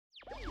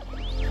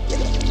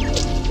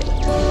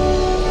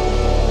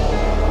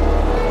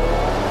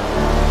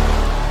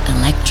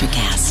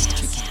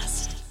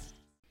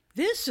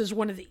This is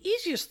one of the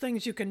easiest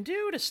things you can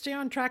do to stay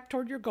on track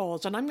toward your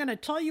goals, and I'm going to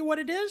tell you what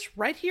it is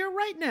right here,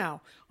 right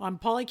now, on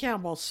Polly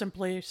Campbell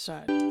Simply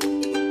Said.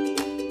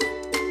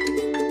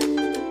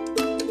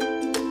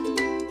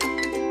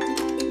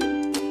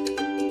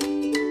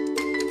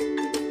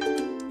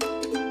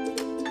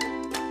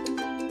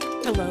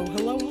 Hello,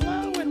 hello,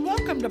 hello, and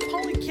welcome to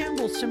Polly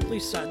Campbell Simply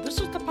Said. This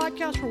is the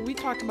podcast where we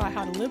talk about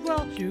how to live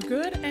well, do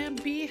good,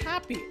 and be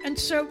happy. And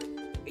so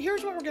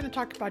here's what we're going to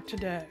talk about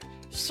today.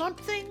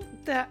 Something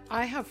that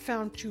I have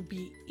found to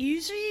be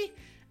easy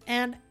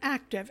and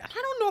active. And I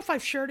don't know if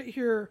I've shared it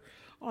here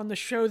on the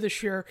show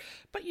this year,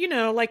 but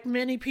like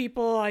many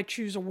people, I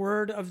choose a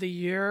word of the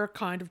year,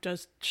 kind of to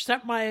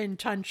set my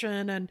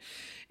intention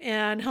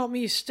and help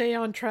me stay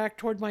on track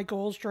toward my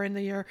goals during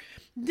the year.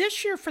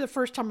 This year, for the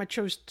first time, I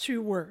chose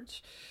two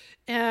words,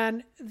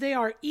 and they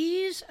are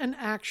ease and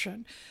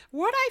action.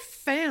 What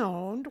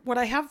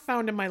I have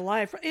found in my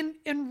life, and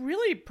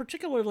really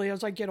particularly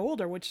as I get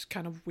older, which is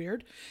kind of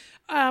weird,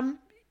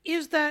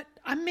 is that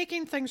I'm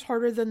making things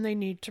harder than they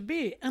need to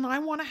be. And I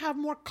want to have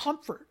more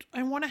comfort.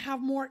 I want to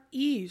have more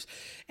ease.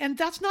 And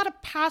that's not a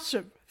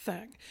passive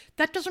thing.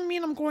 That doesn't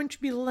mean I'm going to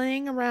be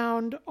laying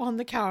around on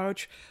the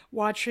couch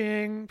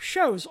watching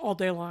shows all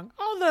day long,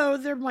 although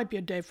there might be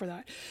a day for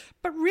that.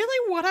 But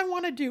really what I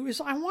want to do is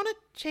I want to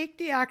take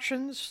the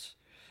actions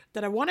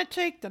that I want to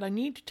take, that I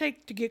need to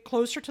take to get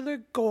closer to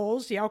the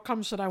goals, the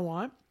outcomes that I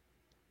want.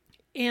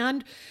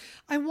 And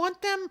I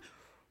want them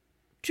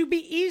to be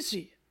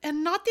easy.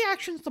 And not the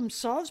actions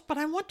themselves, but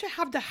I want to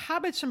have the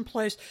habits in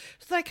place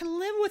so that I can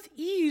live with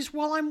ease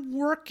while I'm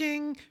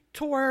working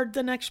toward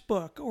the next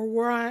book or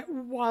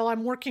while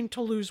I'm working to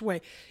lose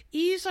weight.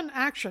 Ease and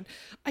action.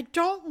 I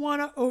don't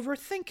want to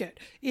overthink it.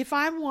 If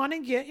I want to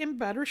get in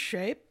better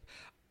shape,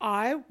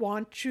 I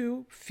want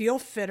to feel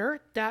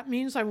fitter. That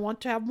means I want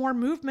to have more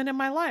movement in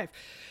my life.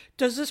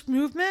 Does this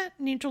movement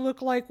need to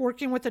look like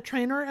working with a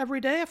trainer every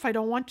day if I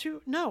don't want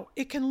to? No,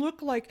 it can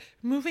look like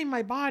moving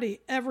my body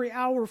every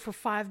hour for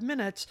 5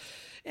 minutes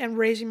and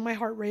raising my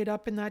heart rate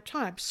up in that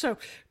time. So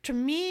to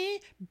me,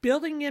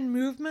 building in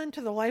movement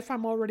to the life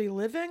I'm already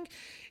living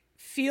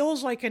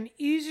feels like an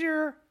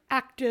easier,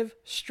 active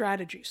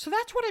strategy. So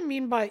that's what I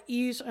mean by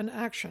ease and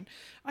action.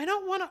 I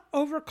don't want to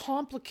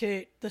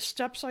overcomplicate the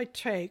steps I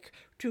take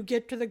to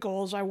get to the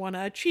goals I want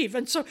to achieve.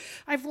 And so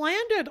I've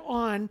landed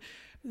on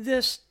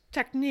this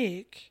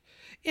technique,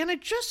 and I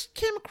just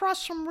came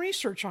across some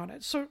research on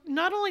it. So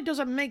not only does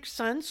it make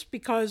sense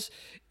because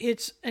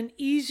it's an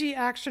easy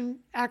action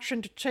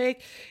to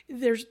take,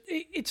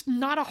 it's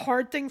not a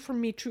hard thing for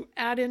me to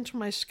add into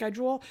my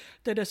schedule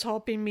that is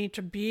helping me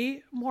to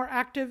be more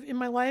active in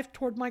my life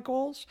toward my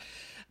goals.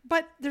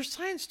 But there's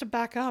science to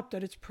back up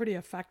that it's pretty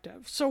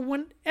effective. So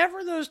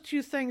whenever those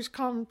two things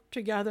come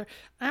together,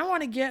 I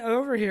want to get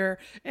over here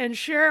and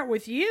share it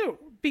with you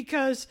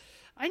because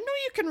I know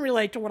you can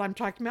relate to what I'm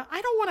talking about. I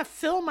don't want to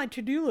fill my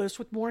to-do list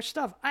with more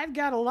stuff. I've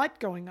got a lot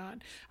going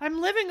on. I'm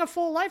living a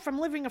full life. I'm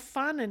living a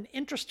fun and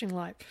interesting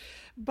life.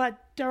 But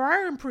there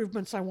are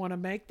improvements I want to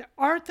make. There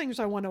are things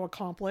I want to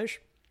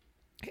accomplish.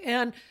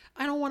 And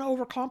I don't want to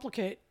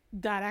overcomplicate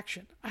that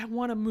action. I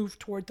want to move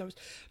toward those.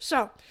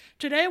 So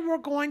today we're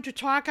going to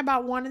talk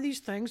about one of these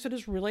things that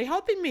is really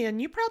helping me.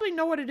 And you probably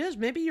know what it is.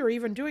 Maybe you're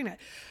even doing it.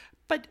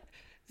 But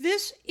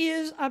this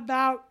is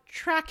about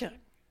tracking.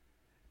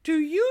 Do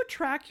you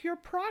track your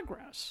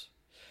progress?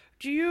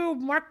 Do you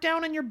mark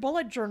down in your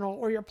bullet journal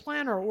or your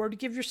planner, or to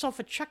give yourself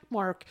a check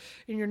mark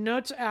in your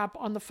notes app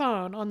on the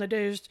phone on the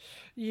days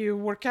you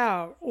work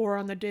out, or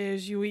on the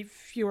days you eat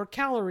fewer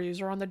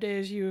calories, or on the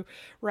days you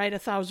write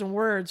 1,000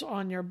 words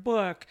on your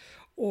book,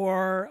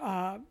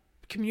 or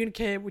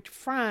communicate with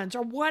friends,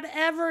 or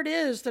whatever it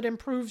is that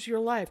improves your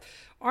life?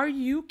 Are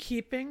you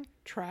keeping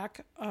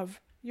track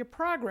of your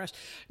progress?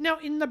 Now,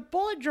 in the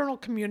bullet journal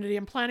community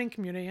and planning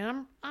community,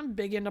 I'm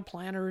big into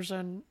planners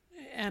and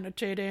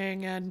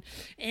annotating and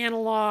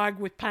analog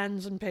with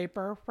pens and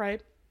paper, right?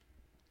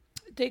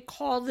 They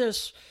call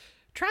this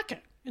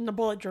tracking in the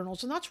bullet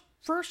journals, and that's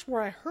first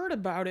where I heard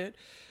about it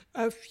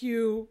a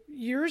few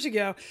years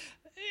ago.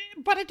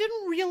 But I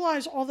didn't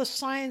realize all the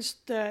science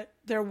that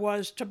there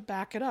was to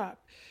back it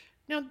up.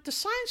 Now, the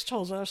science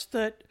tells us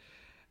that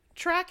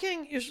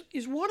tracking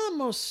is one of the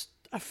most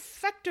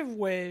effective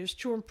ways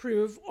to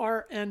improve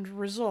our end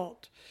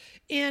result.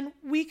 And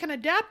we can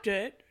adapt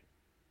it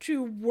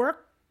to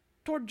work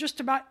toward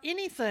just about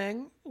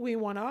anything we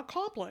want to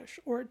accomplish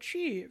or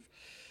achieve.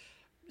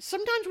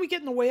 Sometimes we get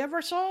in the way of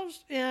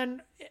ourselves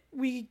and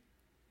we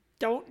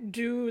don't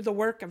do the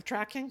work of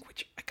tracking,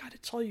 which I got to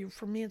tell you,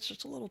 for me, it's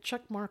just a little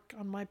check mark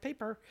on my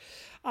paper.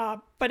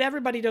 But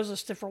everybody does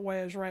this different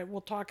ways, right?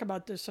 We'll talk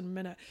about this in a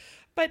minute.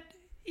 But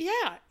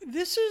yeah,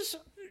 this is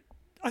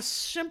a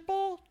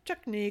simple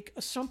technique,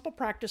 a simple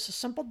practice, a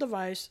simple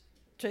device,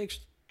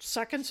 takes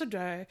seconds a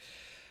day,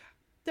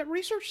 that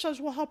research says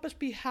will help us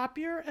be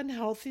happier and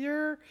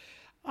healthier.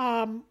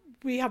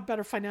 We have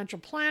better financial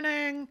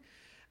planning.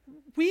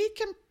 We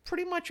can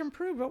pretty much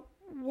improve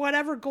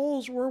whatever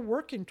goals we're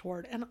working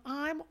toward. And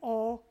I'm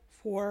all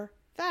for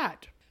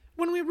that.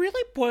 When we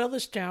really boil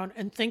this down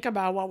and think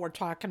about what we're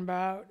talking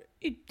about,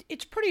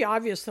 it's pretty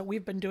obvious that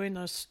we've been doing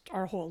this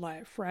our whole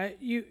life, right?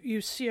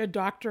 You see a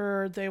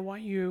doctor, they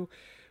want you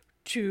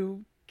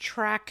to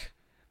track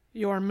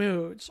your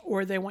moods,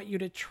 or they want you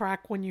to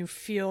track when you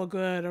feel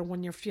good or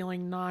when you're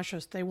feeling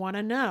nauseous. They want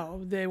to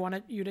know. They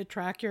want you to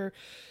track your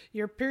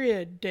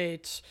period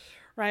dates,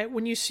 right?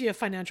 When you see a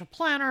financial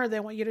planner,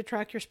 they want you to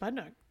track your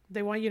spending.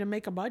 They want you to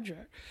make a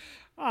budget.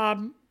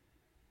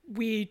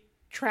 We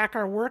track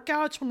our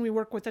workouts when we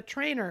work with a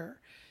trainer.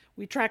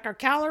 We track our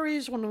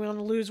calories when we want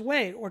to lose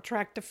weight, or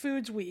track the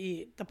foods we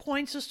eat. The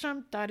point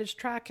system, that is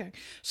tracking.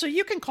 So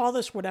you can call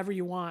this whatever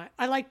you want.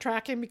 I like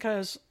tracking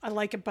because I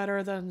like it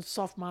better than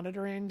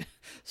self-monitoring.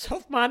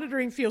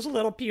 Self-monitoring feels a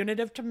little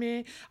punitive to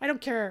me. I don't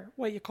care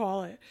what you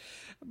call it.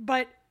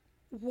 But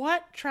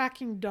what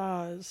tracking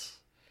does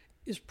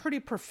is pretty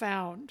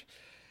profound.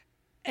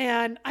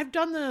 And I've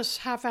done this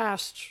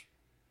half-assed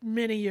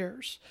many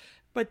years.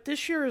 But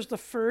this year is the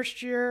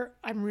first year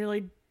I'm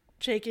really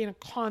taking a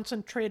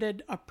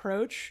concentrated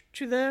approach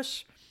to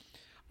this.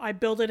 I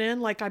build it in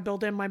like I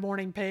build in my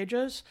morning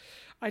pages.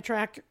 I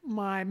track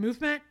my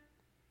movement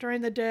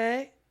during the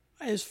day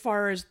as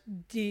far as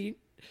the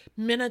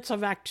minutes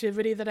of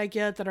activity that I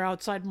get that are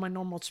outside my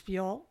normal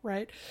spiel,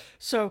 right?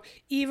 So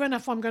even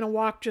if I'm going to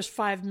walk just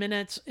 5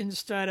 minutes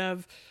instead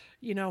of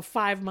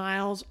 5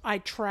 miles, I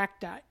track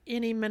that.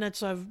 Any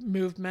minutes of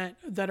movement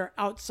that are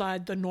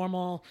outside the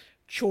normal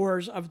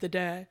chores of the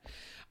day.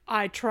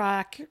 I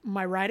track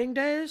my writing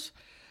days,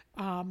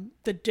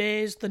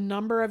 the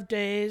number of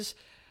days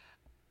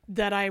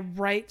that I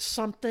write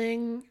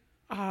something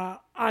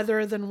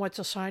other than what's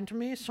assigned to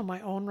me, so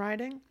my own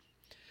writing.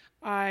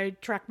 I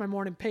track my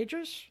morning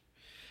pages.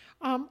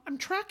 I'm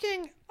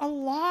tracking a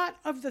lot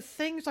of the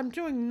things I'm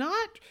doing,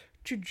 not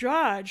to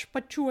judge,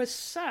 but to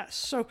assess.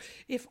 So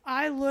if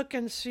I look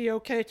and see,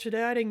 okay,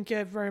 today I didn't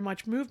get very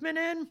much movement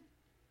in,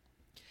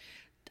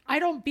 I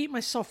don't beat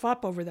myself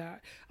up over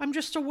that. I'm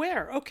just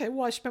aware. Okay,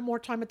 well, I spent more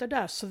time at the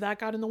desk, so that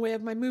got in the way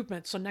of my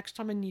movement. So next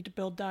time I need to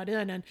build that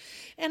in. And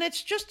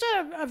it's just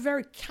a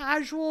very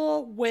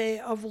casual way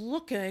of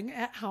looking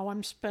at how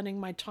I'm spending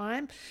my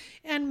time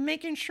and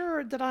making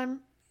sure that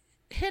I'm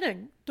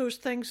hitting those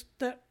things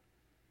that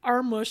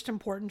are most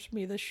important to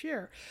me this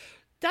year.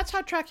 That's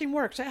how tracking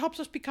works. It helps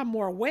us become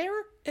more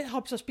aware. It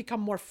helps us become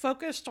more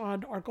focused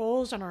on our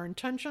goals and our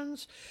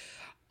intentions.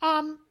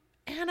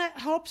 And it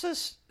helps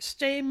us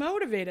stay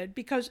motivated,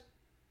 because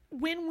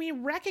when we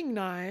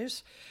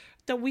recognize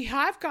that we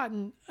have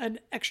gotten an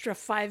extra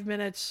 5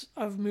 minutes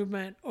of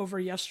movement over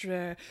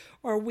yesterday,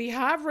 or we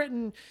have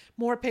written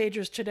more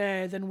pages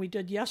today than we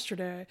did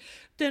yesterday,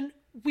 then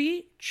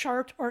we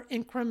chart our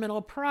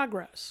incremental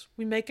progress.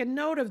 We make a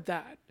note of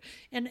that.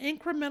 And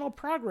incremental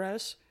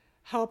progress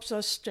helps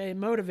us stay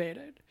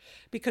motivated,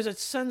 because it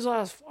sends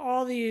off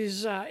all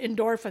these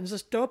endorphins,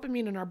 this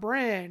dopamine in our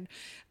brain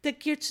that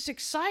gets us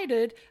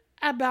excited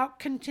about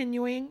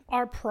continuing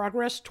our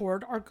progress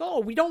toward our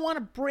goal. We don't want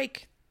to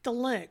break the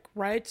link,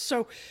 right?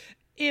 So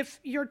if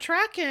you're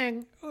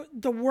tracking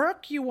the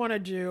work you want to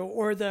do,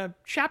 or the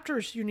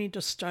chapters you need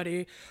to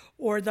study,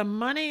 or the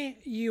money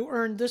you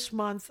earned this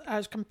month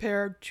as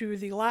compared to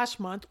the last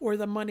month, or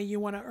the money you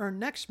want to earn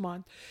next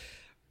month,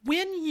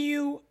 when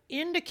you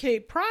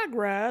indicate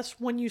progress,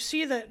 when you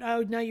see that,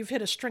 oh, now you've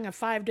hit a string of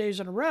 5 days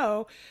in a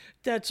row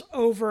that's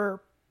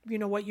over,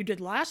 what you did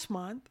last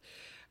month,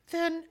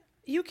 then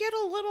you get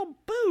a little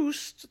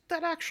boost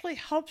that actually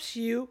helps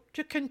you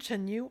to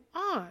continue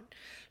on.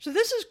 So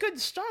this is good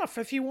stuff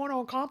if you want to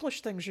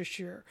accomplish things this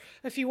year,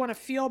 if you want to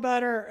feel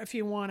better, if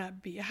you want to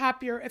be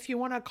happier, if you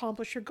want to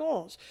accomplish your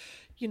goals.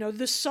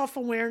 This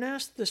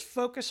self-awareness, this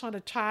focus on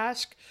a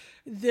task,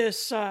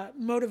 this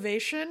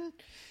motivation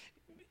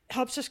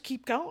helps us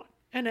keep going,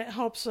 and it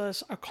helps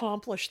us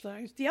accomplish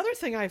things. The other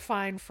thing I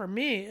find for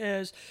me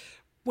is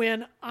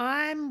when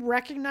I'm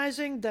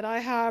recognizing that I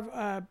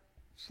have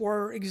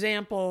for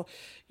example,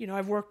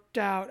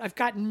 I've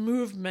gotten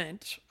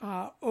movement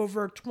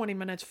over 20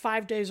 minutes,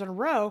 5 days in a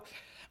row.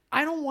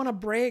 I don't want to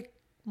break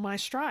my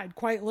stride,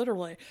 quite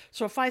literally.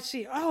 So if I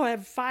see, I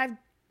have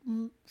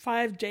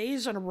five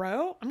days in a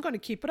row, I'm going to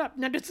keep it up.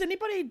 Now, does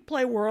anybody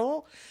play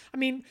Wordle? I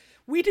mean,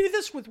 we do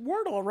this with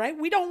Wordle, right?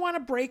 We don't want to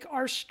break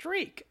our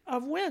streak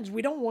of wins.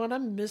 We don't want to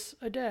miss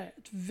a day.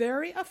 It's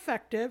very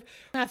effective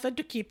method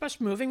to keep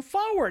us moving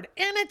forward.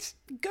 And it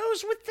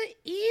goes with the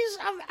ease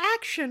of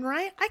action,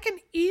 right? I can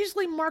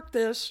easily mark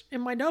this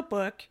in my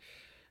notebook,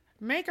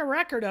 make a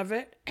record of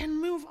it, and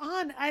move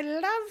on. I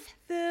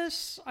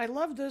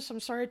love this. I'm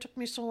sorry it took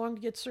me so long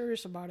to get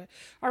serious about it.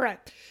 All right.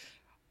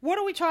 What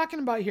are we talking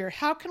about here?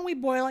 How can we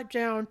boil it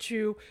down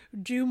to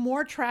do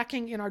more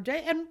tracking in our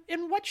day?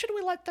 And what should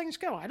we let things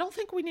go? I don't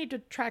think we need to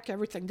track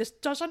everything. This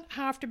doesn't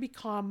have to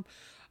become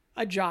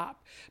a job.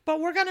 But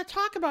we're going to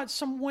talk about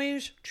some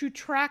ways to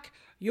track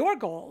your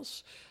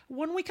goals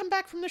when we come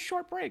back from this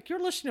short break.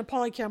 You're listening to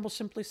Polly Campbell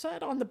Simply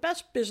Said on the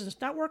Best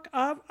Business Network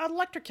of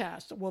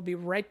Electrocast. We'll be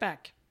right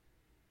back.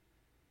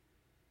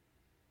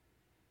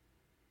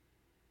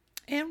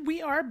 And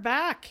we are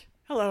back.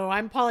 Hello,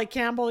 I'm Polly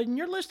Campbell, and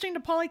you're listening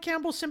to Polly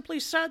Campbell Simply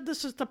Said.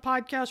 This is the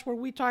podcast where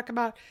we talk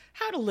about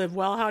how to live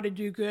well, how to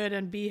do good,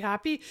 and be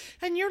happy.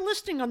 And you're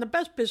listening on the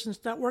best business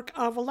network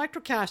of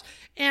Electrocast.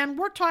 And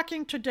we're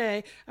talking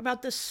today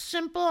about the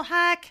simple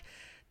hack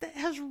that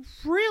has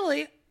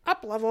really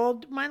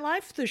up-leveled my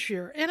life this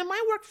year. And it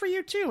might work for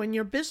you too, in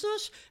your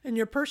business, in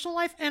your personal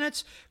life, and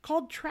it's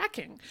called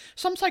tracking.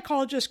 Some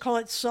psychologists call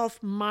it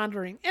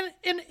self-monitoring.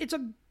 And it's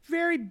a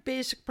very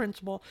basic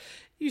principle.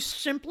 You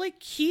simply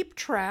keep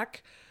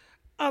track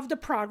of the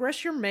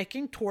progress you're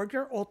making toward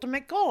your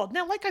ultimate goal.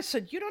 Now, like I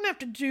said, you don't have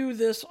to do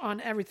this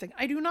on everything.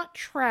 I do not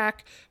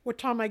track what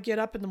time I get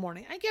up in the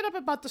morning. I get up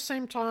about the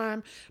same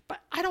time, but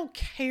I don't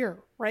care,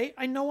 right?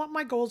 I know what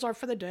my goals are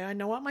for the day. I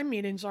know what my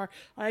meetings are.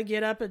 I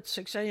get up at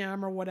 6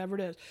 a.m. or whatever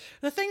it is.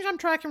 The things I'm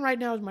tracking right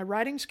now is my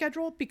writing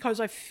schedule, because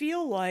I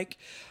feel like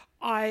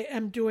I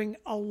am doing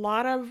a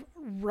lot of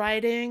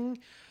writing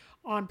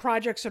on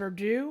projects that are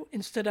due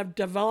instead of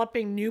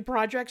developing new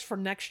projects for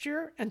next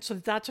year. And so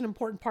that's an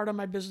important part of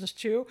my business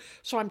too.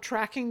 So I'm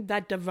tracking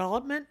that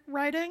development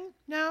writing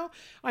now.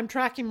 I'm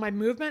tracking my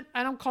movement.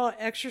 I don't call it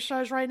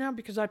exercise right now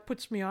because that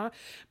puts me off,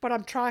 but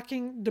I'm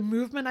tracking the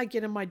movement I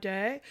get in my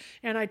day.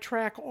 And I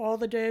track all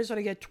the days that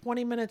I get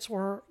 20 minutes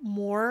or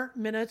more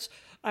minutes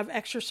of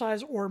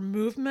exercise or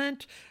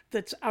movement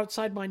that's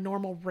outside my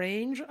normal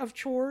range of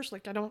chores.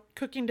 Like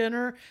cooking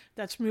dinner,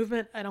 that's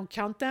movement. I don't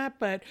count that,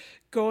 but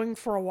going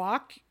for a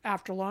walk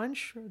after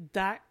lunch,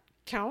 that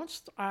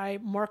counts. I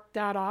mark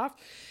that off.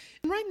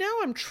 And right now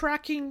I'm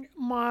tracking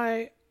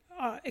my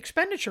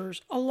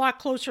expenditures a lot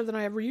closer than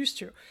I ever used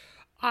to.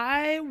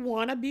 I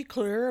want to be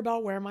clear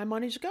about where my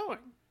money's going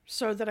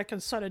so that I can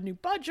set a new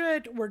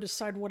budget or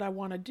decide what I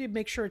want to do,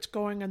 make sure it's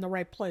going in the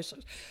right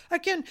places.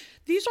 Again,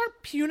 these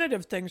aren't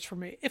punitive things for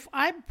me. If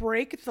I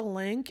break the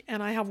link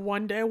and I have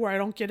one day where I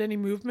don't get any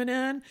movement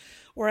in,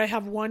 or I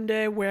have one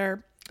day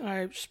where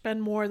I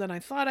spend more than I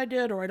thought I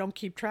did, or I don't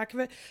keep track of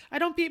it, I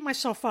don't beat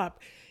myself up.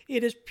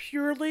 It is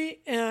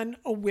purely an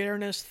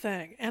awareness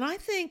thing. And I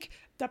think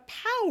the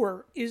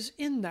power is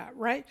in that,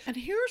 right? And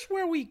here's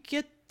where we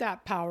get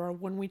that power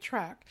when we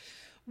track.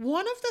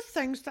 One of the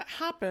things that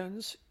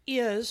happens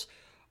is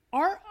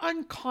our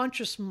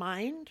unconscious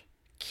mind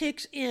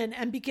kicks in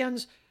and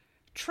begins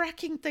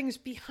tracking things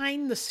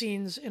behind the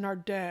scenes in our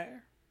day,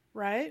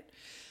 right?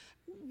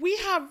 We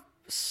have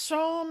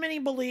so many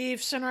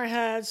beliefs in our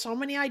heads, so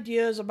many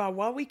ideas about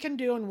what we can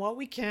do and what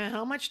we can't,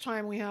 how much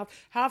time we have,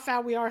 how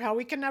fat we are, how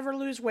we can never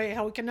lose weight,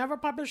 how we can never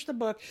publish the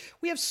book.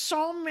 We have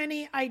so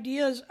many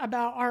ideas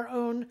about our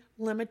own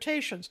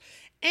limitations.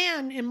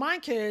 And in my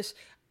case,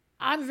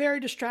 I'm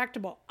very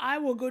distractible. I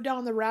will go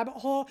down the rabbit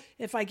hole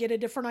if I get a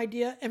different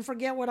idea and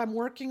forget what I'm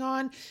working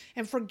on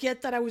and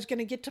forget that I was going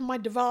to get to my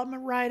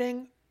development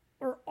writing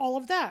or all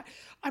of that.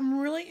 I'm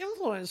really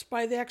influenced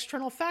by the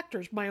external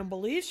factors, my own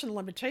beliefs and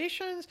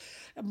limitations,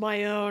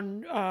 my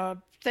own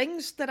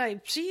things that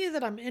I see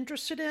that I'm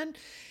interested in.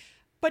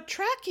 But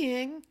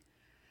tracking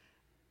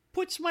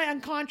puts my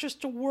unconscious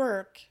to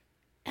work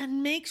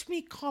and makes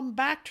me come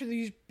back to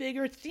these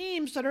bigger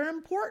themes that are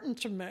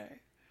important to me,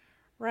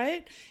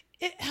 right?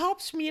 It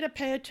helps me to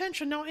pay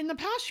attention. Now, in the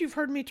past, you've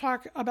heard me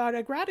talk about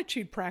a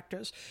gratitude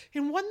practice.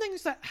 And one thing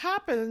that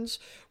happens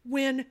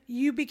when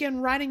you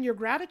begin writing your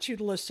gratitude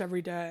list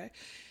every day,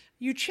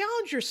 you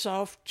challenge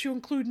yourself to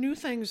include new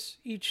things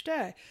each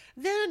day.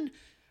 Then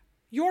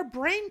your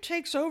brain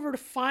takes over to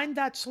find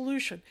that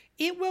solution.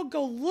 It will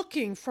go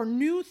looking for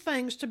new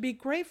things to be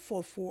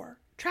grateful for.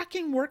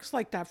 Tracking works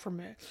like that for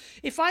me.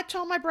 If I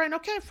tell my brain,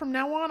 okay, from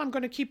now on, I'm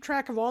going to keep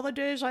track of all the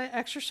days I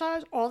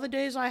exercise, all the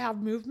days I have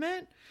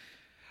movement,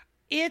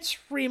 it's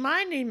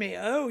reminding me,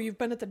 oh, you've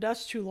been at the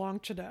desk too long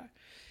today.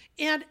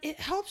 And it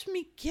helps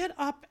me get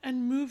up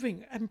and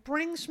moving and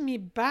brings me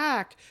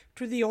back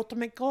to the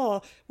ultimate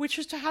goal, which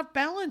is to have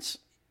balance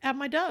at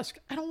my desk.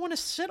 I don't want to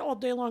sit all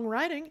day long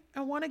writing.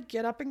 I want to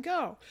get up and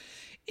go.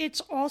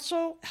 It's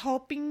also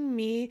helping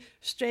me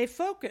stay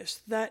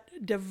focused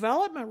that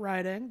development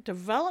writing,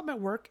 development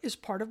work is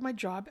part of my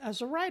job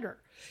as a writer.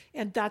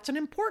 And that's an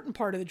important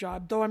part of the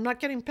job. Though I'm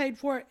not getting paid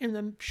for it in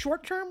the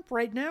short term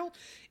right now,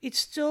 it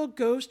still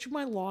goes to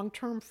my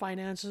long-term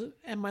finances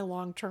and my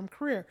long-term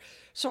career.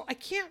 So I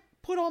can't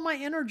put all my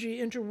energy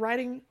into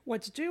writing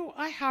what's due.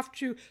 I have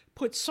to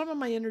put some of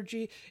my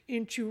energy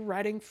into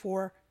writing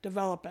for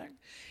developing.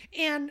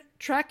 And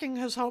tracking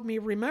has helped me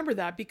remember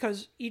that,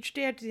 because each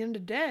day at the end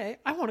of the day,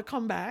 I want to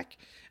come back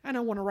and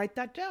I want to write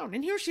that down.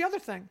 And here's the other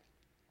thing.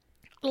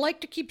 I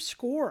like to keep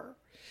score.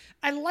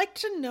 I like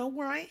to know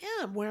where I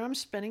am, where I'm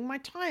spending my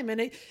time.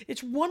 And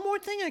it's one more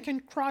thing I can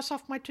cross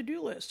off my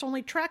to-do list.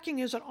 Only tracking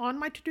isn't on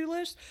my to-do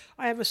list.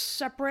 I have a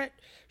separate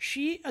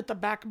sheet at the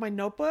back of my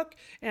notebook,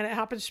 and it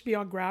happens to be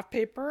on graph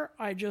paper.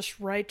 I just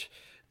write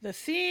the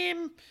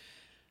theme,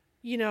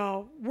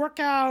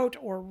 workout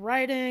or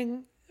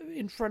writing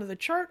in front of the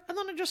chart, and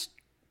then I just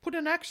put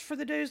an X for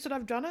the days that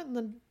I've done it and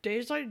the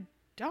days I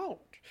don't.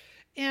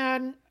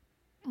 And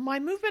my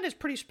movement is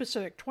pretty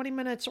specific, 20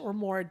 minutes or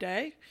more a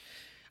day.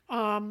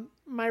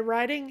 My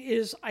writing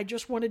is, I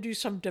just want to do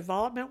some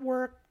development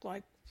work,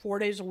 like 4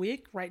 days a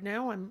week. Right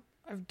now, I'm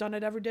I've done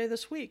it every day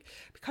this week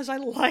because I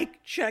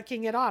like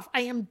checking it off.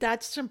 I am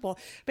that simple.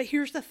 But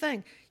here's the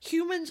thing.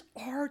 Humans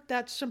are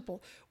that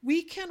simple.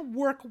 We can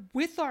work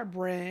with our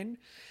brain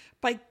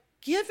by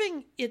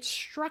giving it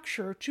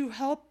structure to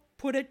help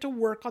put it to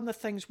work on the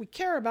things we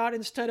care about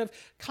instead of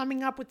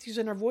coming up with these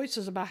inner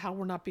voices about how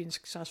we're not being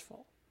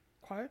successful.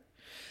 Okay?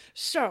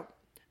 So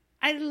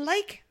I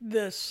like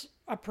this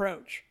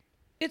approach.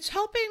 It's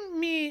helping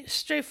me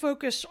stay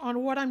focused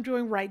on what I'm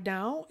doing right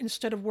now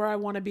instead of where I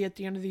want to be at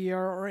the end of the year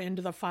or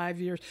into the 5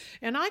 years.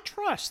 And I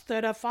trust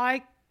that if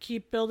I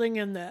keep building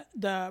in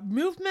the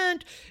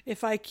movement,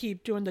 if I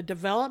keep doing the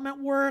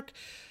development work,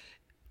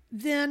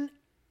 then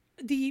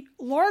the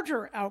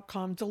larger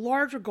outcomes, the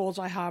larger goals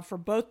I have for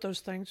both those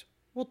things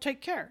will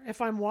take care.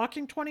 If I'm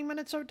walking 20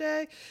 minutes a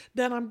day,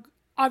 then I'm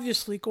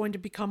obviously going to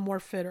become more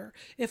fitter.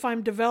 If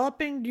I'm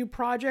developing new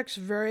projects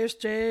various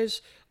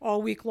days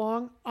all week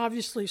long,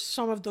 obviously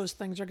some of those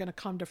things are going to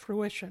come to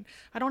fruition.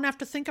 I don't have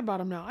to think about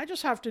them now. I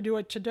just have to do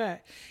it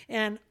today.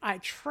 And I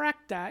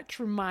track that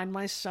to remind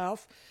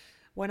myself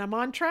when I'm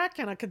on track,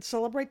 and I can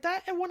celebrate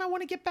that, and when I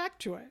want to get back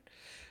to it.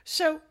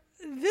 So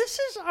this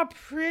is a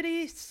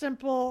pretty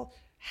simple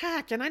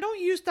hack. And I don't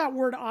use that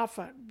word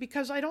often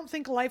because I don't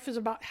think life is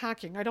about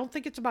hacking. I don't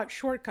think it's about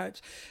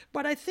shortcuts,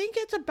 but I think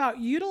it's about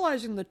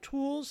utilizing the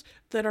tools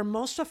that are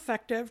most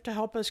effective to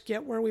help us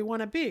get where we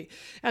want to be.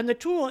 And the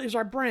tool is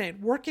our brain,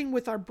 working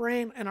with our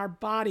brain and our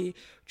body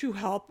to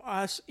help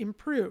us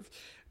improve.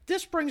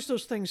 This brings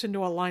those things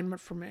into alignment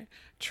for me.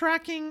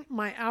 Tracking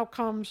my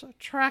outcomes,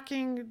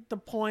 tracking the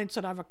points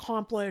that I've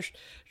accomplished,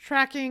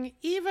 tracking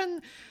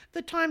even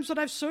the times that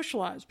I've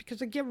socialized,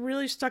 because I get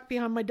really stuck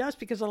behind my desk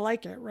because I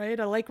like it, right?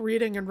 I like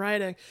reading and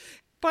writing,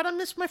 but I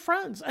miss my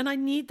friends and I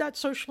need that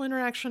social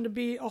interaction to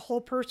be a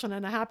whole person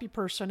and a happy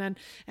person. And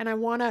I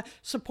want to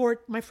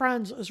support my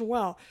friends as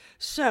well.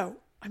 So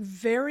I'm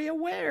very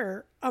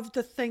aware of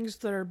the things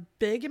that are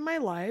big in my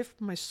life,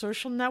 my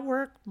social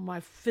network, my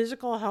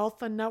physical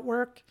health and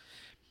network,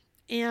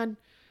 and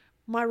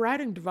my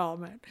writing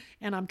development.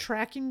 And I'm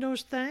tracking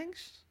those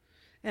things.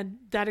 And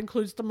that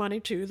includes the money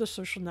too, the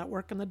social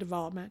network and the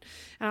development.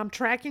 And I'm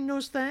tracking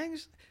those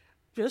things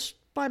just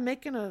by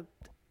making a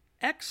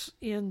X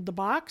in the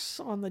box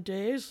on the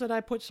days that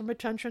I put some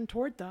attention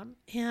toward them.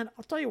 And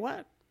I'll tell you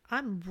what,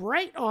 I'm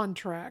right on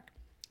track.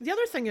 The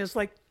other thing is,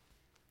 like,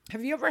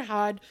 have you ever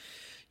had,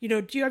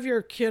 do you have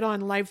your kid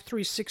on Life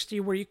 360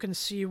 where you can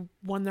see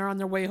when they're on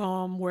their way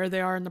home, where they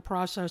are in the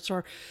process?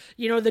 Or,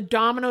 the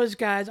Domino's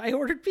guys, I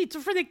ordered pizza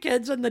for the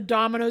kids, and the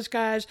Domino's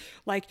guys,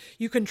 like,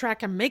 you can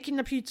track them making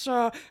the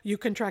pizza, you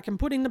can track them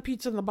putting the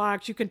pizza in the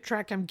box, you can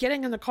track them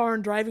getting in the car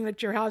and driving it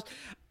to your house.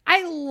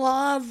 I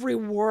love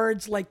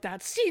rewards like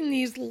that, seeing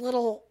these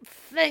little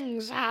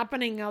things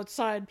happening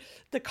outside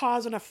the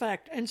cause and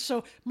effect. And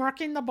so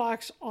marking the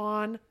box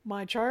on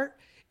my chart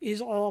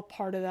is all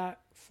part of that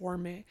for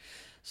me.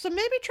 So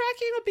maybe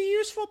tracking will be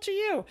useful to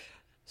you.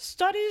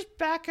 Studies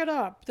back it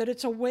up that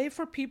it's a way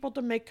for people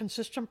to make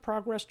consistent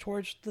progress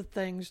towards the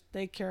things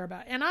they care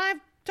about. And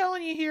I'm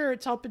telling you here,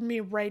 it's helping me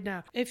right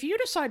now. If you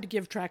decide to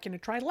give tracking a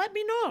try, let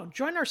me know.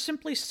 Join our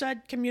Simply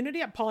Said community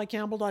at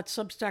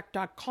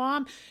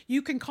pollycampbell.substack.com.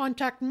 You can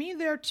contact me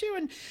there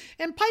too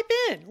and pipe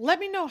in. Let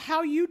me know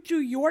how you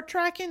do your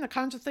tracking, the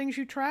kinds of things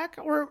you track,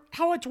 or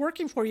how it's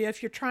working for you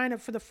if you're trying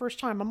it for the first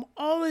time. I'm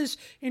always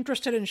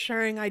interested in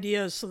sharing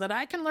ideas so that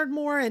I can learn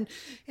more, and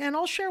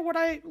I'll share what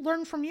I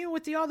learned from you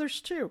with the others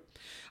too.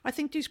 I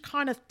think these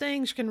kind of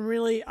things can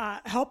really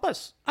help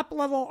us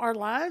up-level our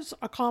lives,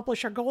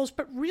 accomplish our goals,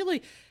 but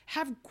really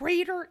have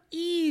greater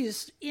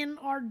ease in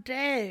our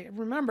day.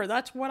 Remember,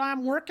 that's what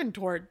I'm working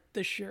toward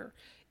this year.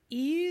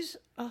 Ease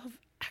of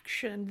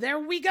action. There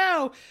we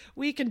go.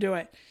 We can do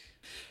it.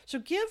 So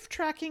give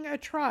tracking a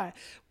try.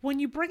 When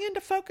you bring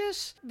into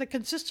focus the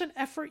consistent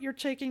effort you're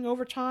taking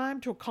over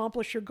time to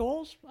accomplish your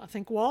goals, I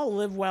think we'll all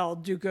live well,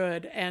 do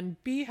good, and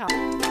be happy.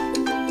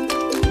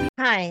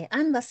 Hi,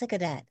 I'm Leslie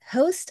Godet,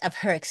 host of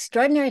Her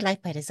Extraordinary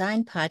Life by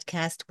Design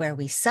podcast, where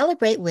we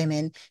celebrate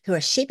women who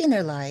are shaping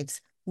their lives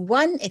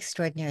one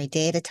extraordinary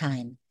day at a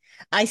time.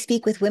 I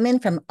speak with women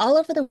from all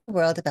over the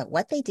world about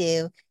what they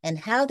do and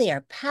how they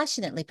are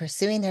passionately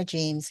pursuing their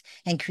dreams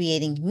and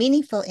creating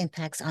meaningful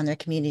impacts on their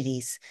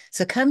communities.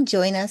 So come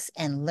join us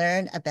and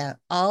learn about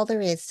all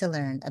there is to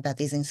learn about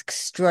these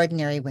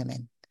extraordinary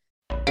women.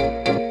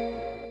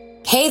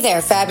 Hey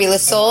there,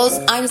 fabulous souls.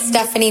 I'm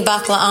Stephanie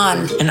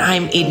Baklaan. And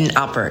I'm Eden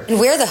Alpert. And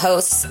we're the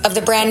hosts of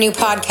the brand new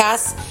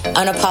podcast,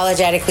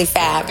 Unapologetically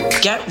Fab.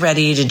 Get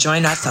ready to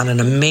join us on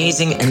an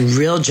amazing and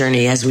real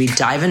journey as we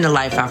dive into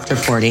life after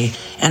 40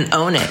 and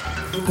own it.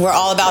 We're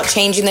all about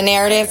changing the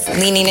narrative,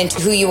 leaning into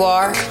who you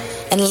are,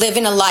 and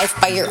living a life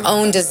by your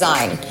own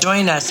design.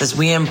 Join us as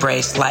we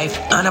embrace life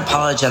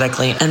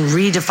unapologetically and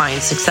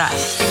redefine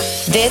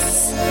success.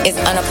 This is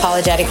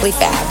Unapologetically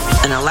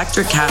Fab, an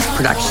Electric Cast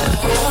production.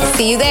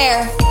 See you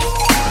there.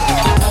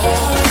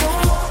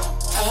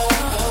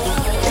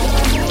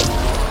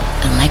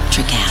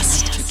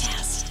 Electricast.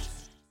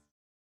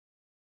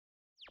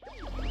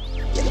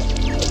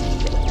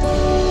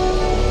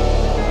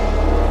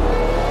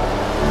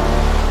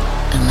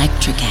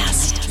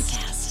 Electricast.